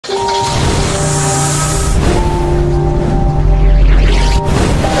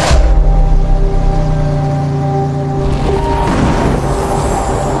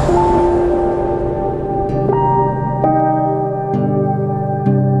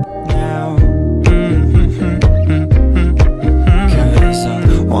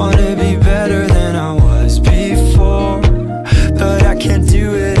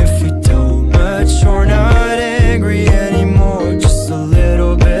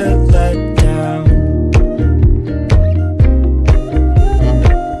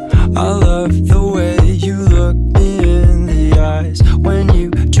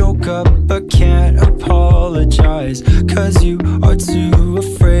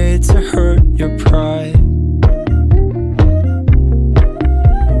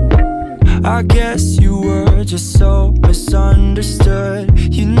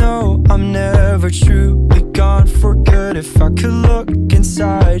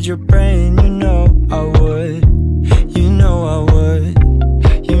destroyed your brain. You know I would, you know I would,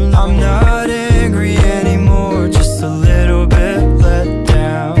 you know. I'm not angry anymore, just a little bit let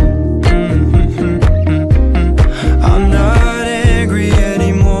down. I'm not angry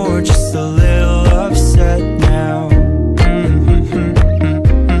anymore, just a little upset now.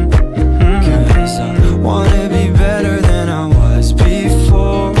 'Cause I wanna be better than I was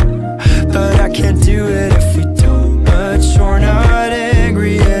before, but I can't do it if we don't mature. Not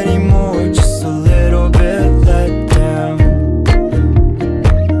angry anymore, just a little bit let down.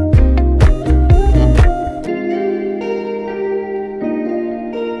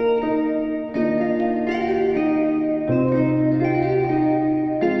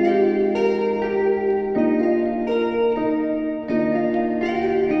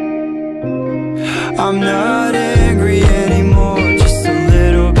 I'm not